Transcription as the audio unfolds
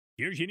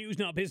Here's your News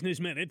Now Business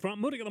Minute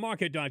from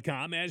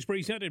MoodyOnTheMarket.com, as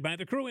presented by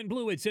the crew in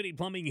blue at City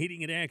Plumbing,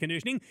 Heating, and Air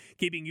Conditioning,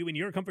 keeping you in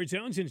your comfort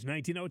zone since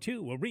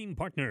 1902. A Rheem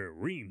partner.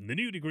 Rheem, the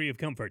new degree of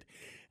comfort.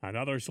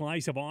 Another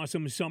slice of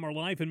awesome summer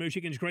life in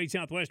Michigan's Great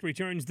Southwest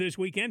returns this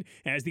weekend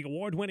as the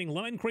award-winning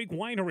Lemon Creek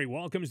Winery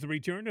welcomes the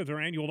return of their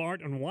annual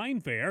Art and Wine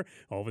Fair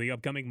over the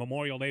upcoming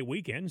Memorial Day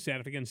weekend,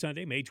 Saturday and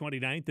Sunday, May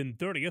 29th and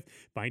 30th.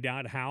 Find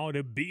out how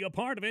to be a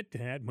part of it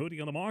at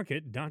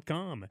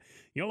MoodyOnTheMarket.com.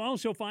 You'll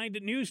also find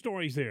news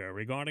stories there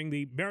regarding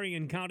the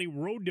Berrien County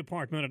Road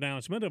Department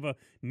announcement of a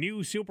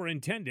new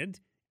superintendent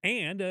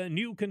and a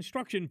new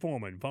construction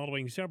foreman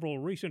following several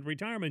recent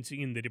retirements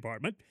in the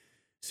department.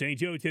 St.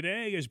 Joe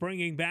today is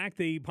bringing back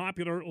the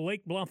popular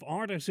Lake Bluff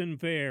Artisan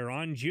Fair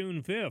on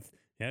June 5th,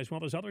 as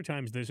well as other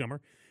times this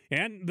summer.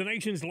 And the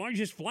nation's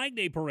largest Flag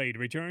Day Parade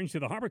returns to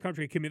the Harbor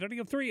Country community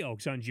of Three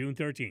Oaks on June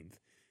 13th.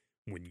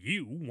 When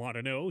you want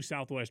to know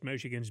Southwest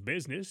Michigan's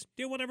business,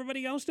 do what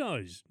everybody else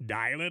does.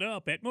 Dial it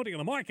up at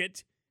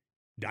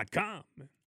MoodyOnTheMarket.com.